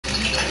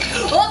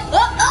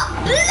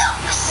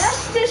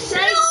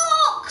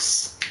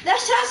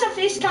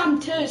cam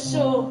too,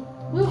 so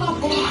we'll have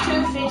both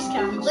 2 face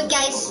cams. Look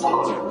guys,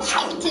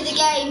 skip to the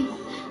game.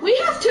 We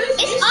have 2 face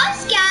It's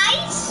us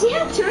guys! We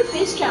have 2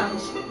 face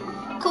cams.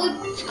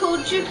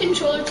 Code your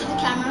controller to the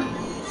camera.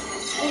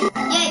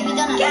 Yeah, we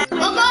done it. Yeah.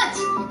 Oh god!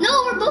 No,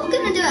 we're both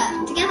gonna do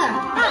it together.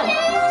 Oh.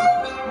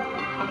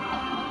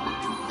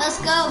 Let's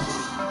go.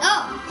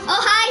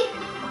 Oh hi!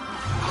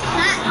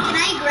 Can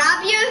I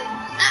grab you?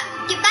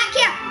 Get back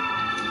here!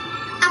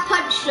 I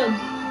punched them.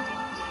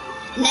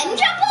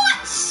 Ninja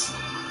bots!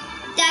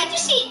 Did I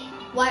just see?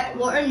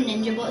 What are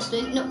ninja bots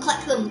doing? No,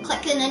 click them.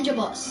 Click the ninja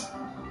bots.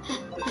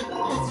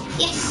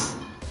 Yes.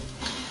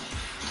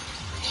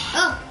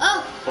 Oh.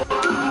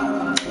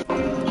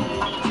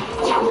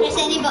 Press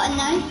any button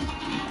now.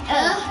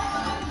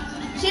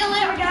 See you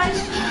later, guys.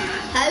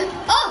 How?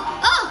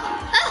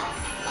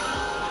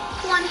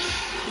 Come on.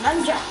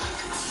 Ninja.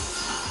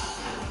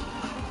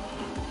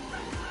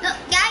 No,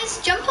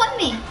 guys, jump on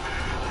me.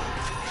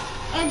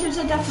 Enters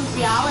a different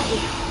reality.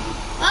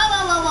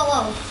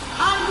 Whoa.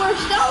 And we're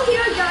still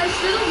here, guys.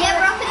 Yeah,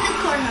 we're up in the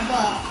corner,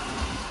 but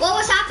what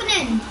was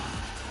happening?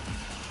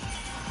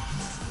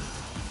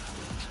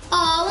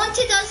 Oh, I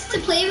wanted us to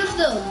play with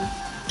them.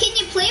 Can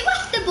you play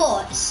with the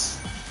bots?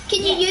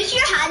 Can you use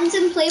your hands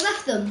and play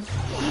with them?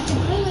 You can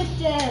play with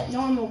the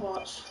normal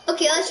bots.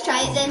 Okay, let's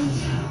try it then.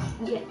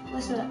 Yeah,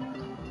 let's do it.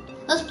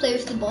 Let's play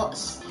with the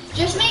bots.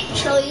 Just make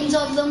trillions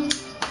of them.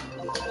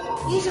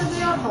 These are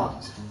real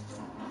bots.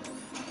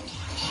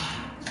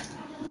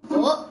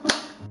 Oh.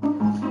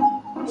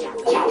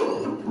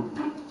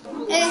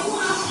 Hey. Oh.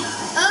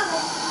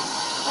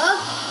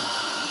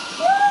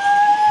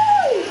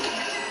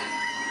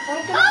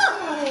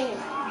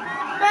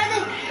 Where are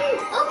they?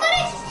 Oh,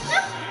 buddy.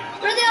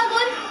 Where are they all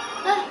going?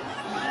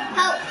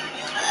 Help.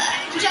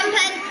 Jump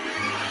in.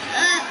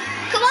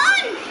 Come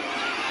on.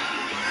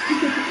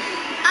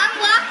 I'm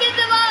blocking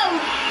them all.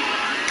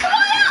 Come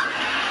on up.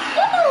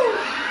 Woo.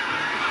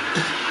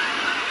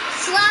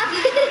 Slap.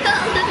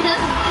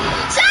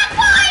 Sad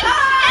boy.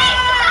 Hey,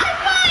 sad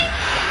boy.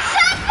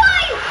 Sad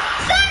boy.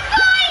 Sad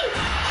boy.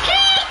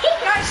 Hey.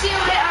 Guys, see you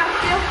later.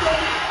 Feel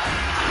free.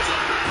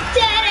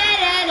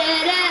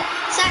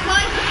 Sad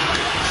boy.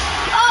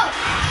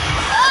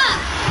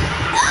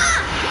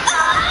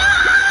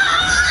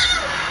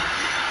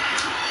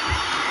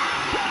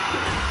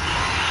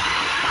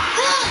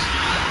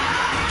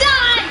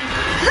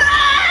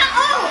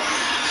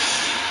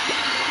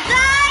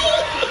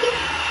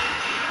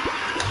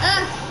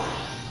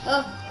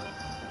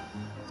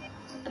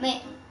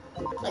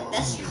 Like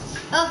this.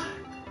 Oh,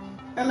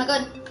 where am I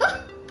going?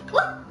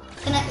 What?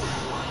 Can I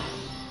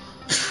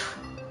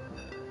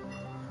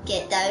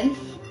get down?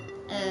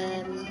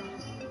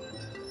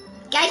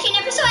 Guys, you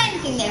never saw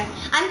anything there.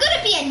 I'm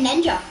gonna be a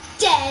ninja.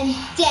 Den.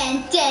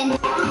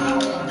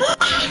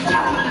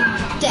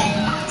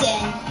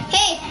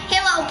 Hey,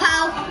 little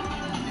pal.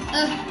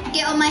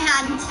 Get on my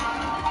hand.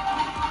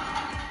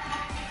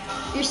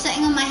 You're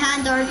sitting on my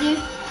hand, aren't you?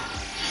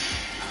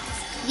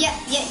 Yeah,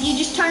 you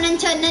just turn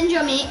into a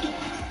ninja, mate.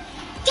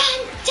 Dan.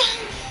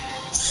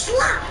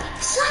 Slap.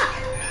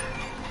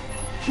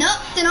 No,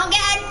 do not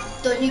get in.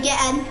 Don't you get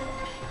in.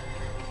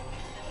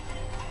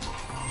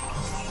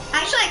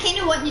 Actually, I kind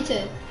of want you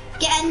to.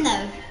 Get in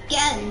now.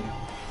 Get in.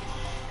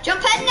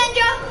 Jump in,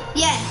 ninja.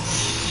 Yeah.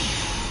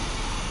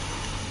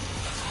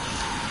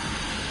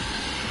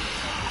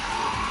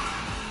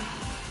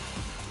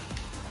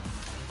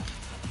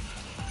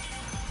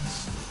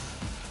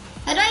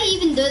 How do I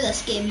even do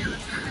this game?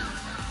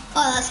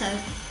 Oh, that's how.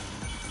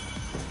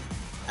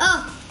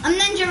 Oh, I'm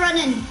ninja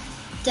running.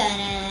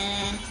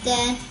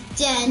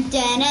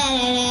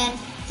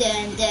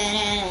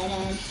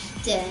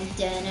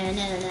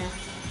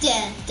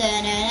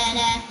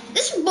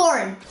 This is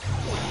boring.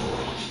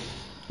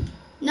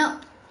 No,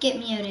 get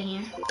me out of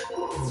here.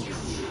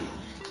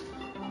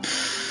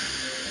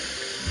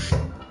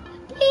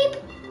 Beep.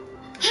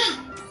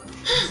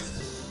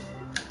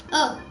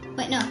 Oh,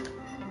 wait, no.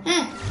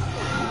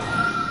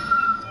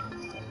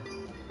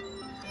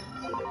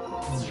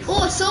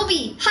 Oh,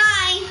 Sobi.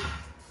 Hi.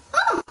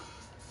 Oh.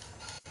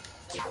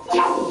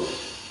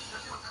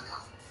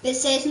 It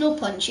says no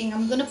punching.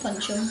 I'm gonna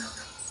punch him.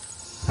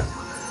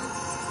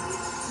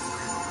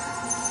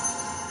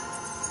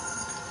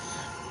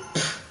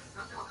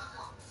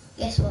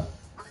 Guess what?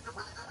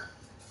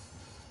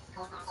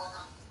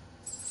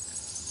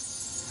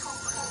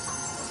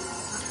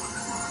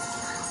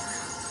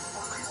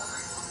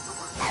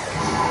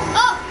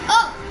 Oh.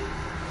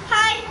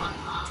 Hi.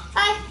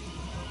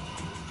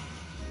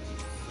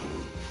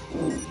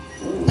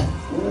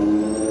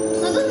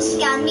 Don't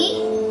scan me.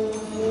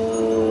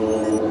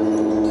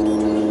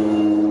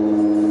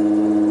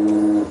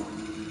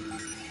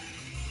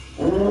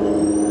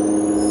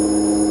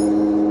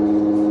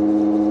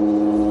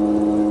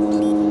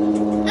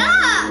 Ah!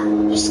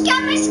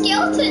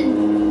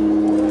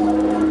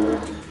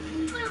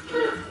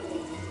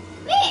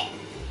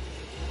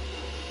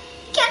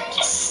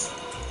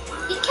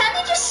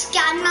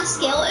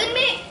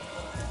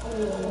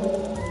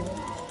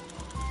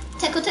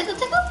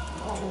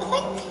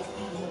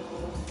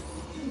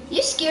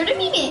 scared of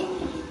me, mate.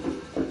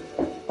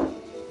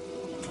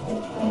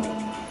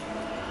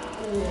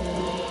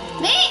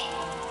 Mate!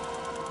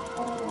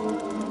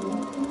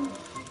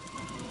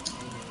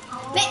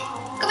 Mate,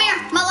 come here,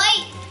 my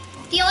light.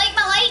 Do you like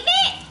my light,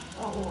 mate?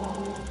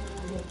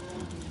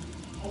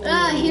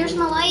 Here's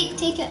my light,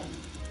 take it.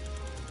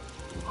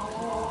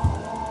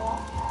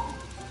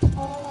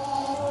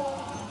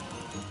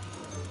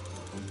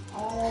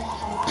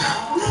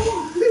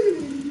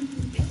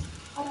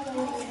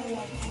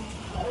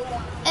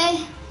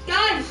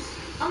 Guys,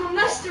 I'm a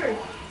mystery.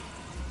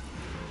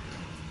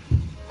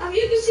 If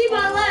you can see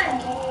my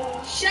leg,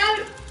 shout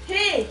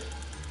hey.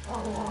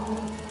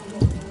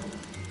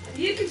 If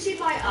you can see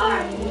my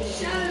arm,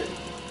 shout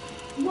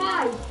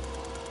why.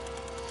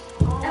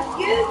 If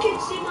you can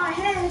see my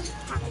head,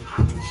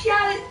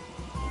 shout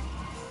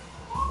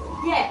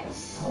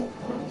yes.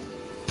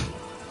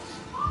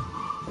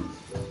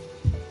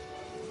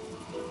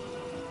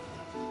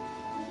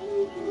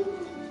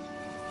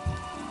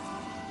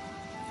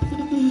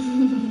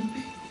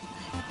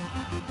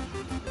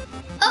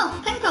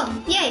 Oh, Pinkle,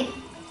 yay.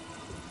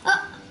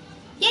 Oh,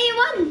 yeah, you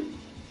won.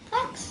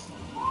 Thanks.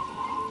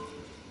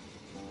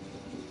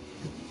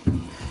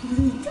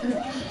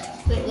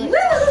 Wait, wait.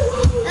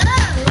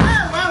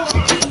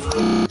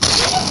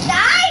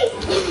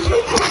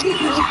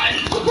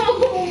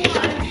 Whoa.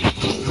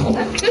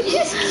 You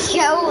just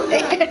killed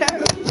it.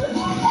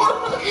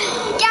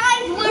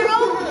 Guys, we're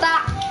all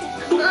back.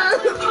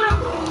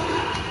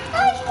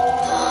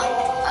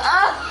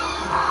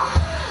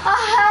 I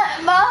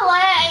hurt my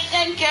leg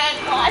again.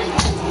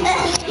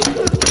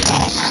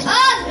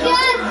 Oh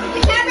God,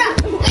 the camera.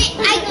 Wait,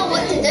 I know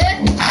what to do.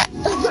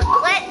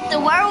 Let the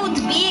world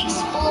be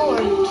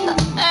explored.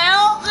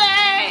 Help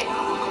me!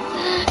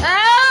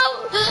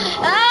 Help!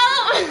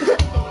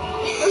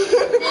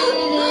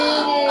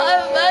 I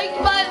think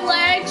my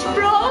leg's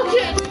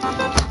broken.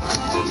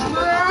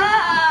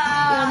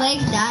 Your leg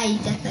died,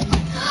 I think.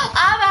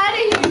 I'm out of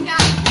here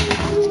now.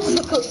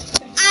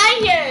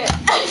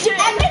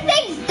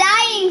 Everything's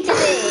dying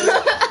today.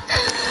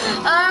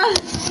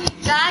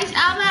 Guys,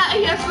 I'm out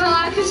of here for a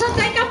while because I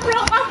think I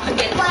broke my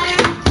fucking leg.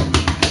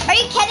 Are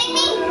you kidding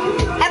me?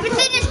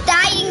 Everything is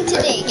dying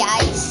today,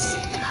 guys.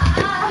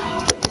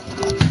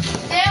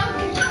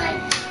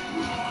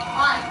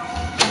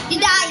 You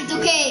died,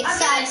 okay.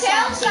 Sad.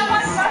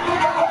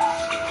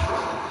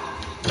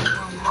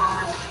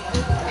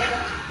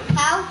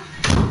 How?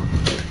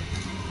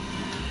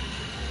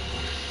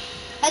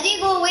 How do you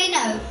go away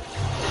now?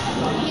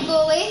 You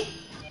go away?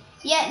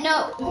 Yeah,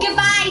 no.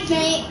 Goodbye,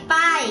 mate.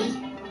 Bye.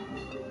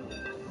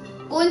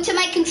 Go into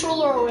my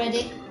controller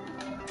already.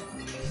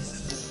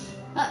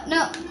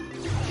 No.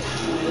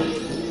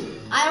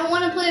 I don't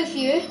want to play with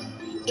you.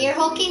 Air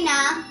hockey,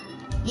 nah.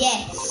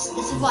 Yes,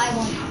 this is what I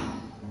want.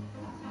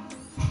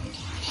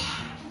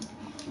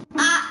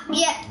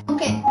 Yeah.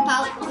 Okay,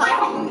 pal.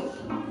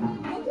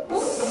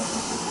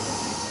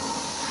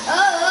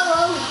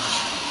 Oh.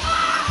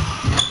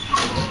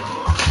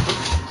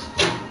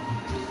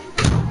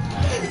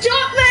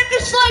 Don't make me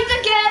slide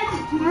again!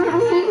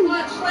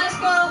 Let's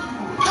go.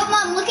 Oh,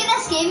 Mom, look at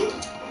this game.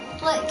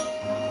 Look.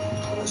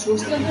 Who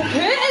is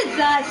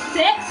that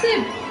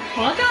sexy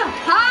bugger?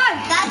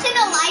 Hi! That's in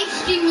a live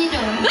stream, you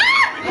know.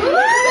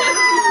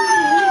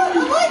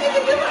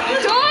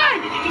 John!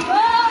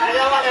 I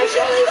don't want to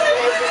show this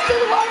to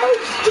the world.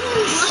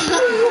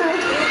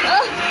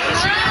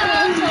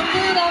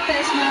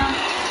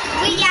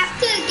 Wait, you have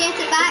to get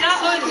it back.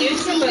 Not on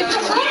YouTube.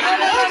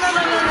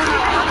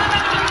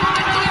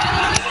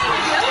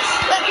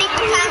 But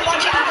people can't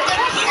watch it after.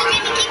 So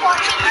maybe keep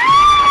watching.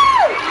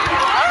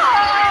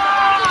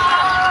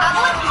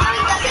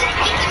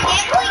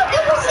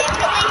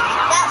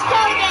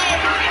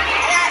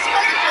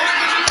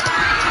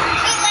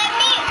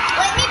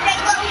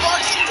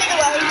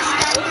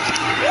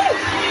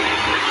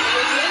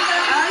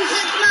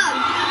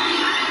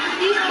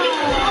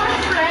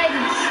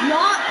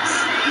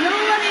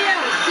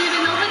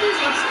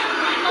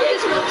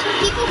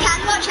 People can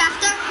watch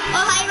after.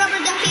 Oh, hi,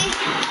 Rubber Ducky.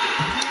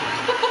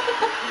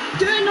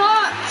 Do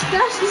not.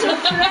 This is a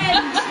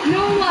friend.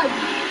 No one.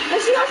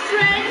 This is a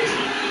friend.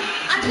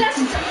 And this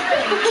is a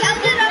friend.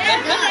 Children are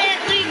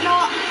Definitely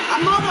not a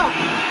mother.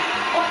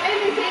 Or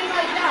anything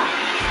like that.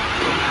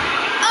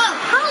 Oh,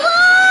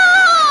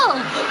 hello!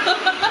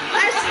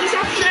 This is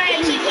a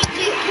friend.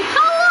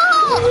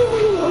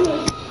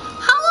 Hello!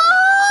 Hello!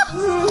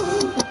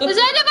 Is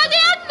anybody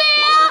in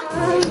there?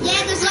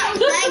 Yeah, there's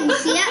little things,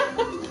 yeah.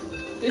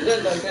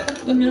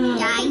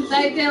 Guys.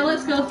 Right there,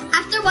 let's go.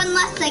 After one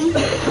last thing.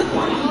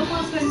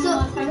 So,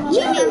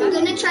 Jimmy, I'm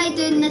gonna try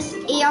doing this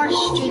AR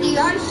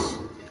Studios.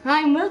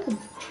 Hi, welcome.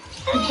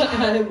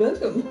 Hi,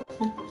 welcome.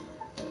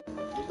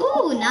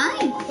 Oh,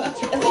 nice.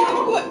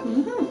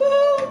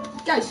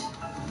 Guys.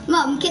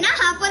 Mom, can I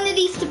have one of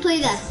these to play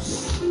this?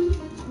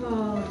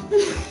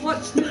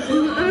 What's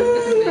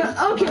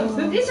okay,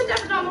 these are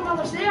different other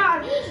mothers. They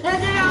are friends.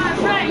 They are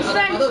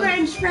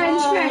friends. Wait,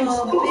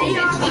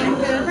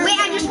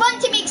 I just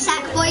want to make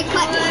Sackboy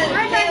quick.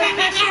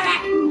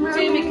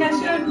 Jamie,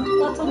 kiss your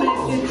little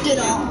nephew. Do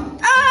not.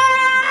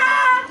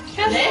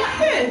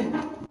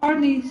 your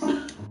niece.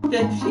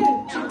 Did she?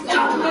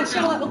 Where's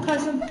your little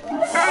cousin? I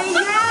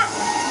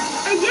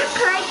just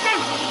like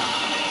that.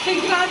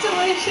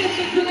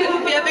 Congratulations, you're going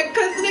to be a big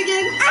cousin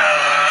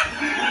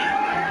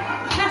again.